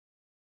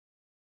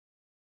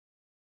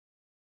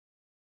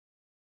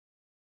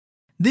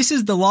This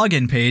is the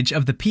login page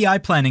of the PI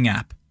Planning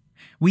app.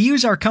 We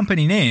use our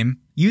company name,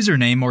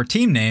 username or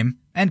team name,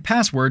 and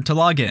password to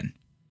log in.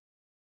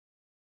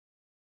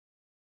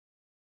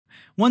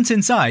 Once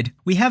inside,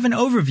 we have an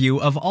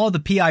overview of all the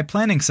PI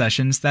planning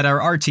sessions that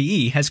our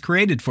RTE has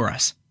created for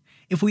us.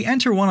 If we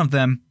enter one of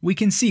them, we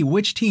can see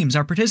which teams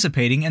are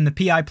participating in the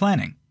PI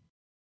planning.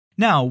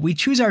 Now, we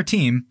choose our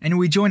team and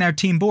we join our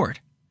team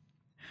board.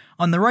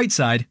 On the right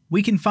side,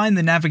 we can find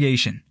the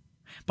navigation.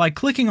 By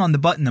clicking on the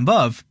button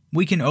above,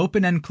 we can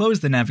open and close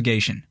the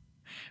navigation.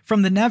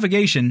 From the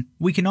navigation,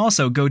 we can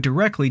also go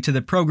directly to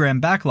the Program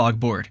Backlog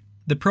board,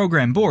 the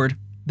Program board,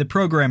 the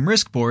Program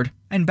Risk board,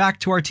 and back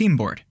to our team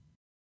board.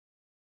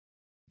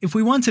 If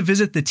we want to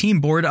visit the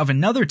team board of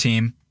another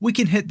team, we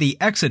can hit the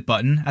Exit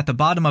button at the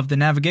bottom of the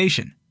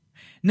navigation.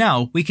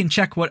 Now we can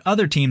check what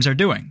other teams are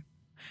doing.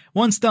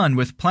 Once done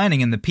with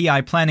planning in the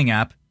PI Planning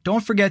app,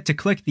 don't forget to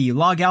click the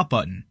Log Out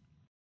button.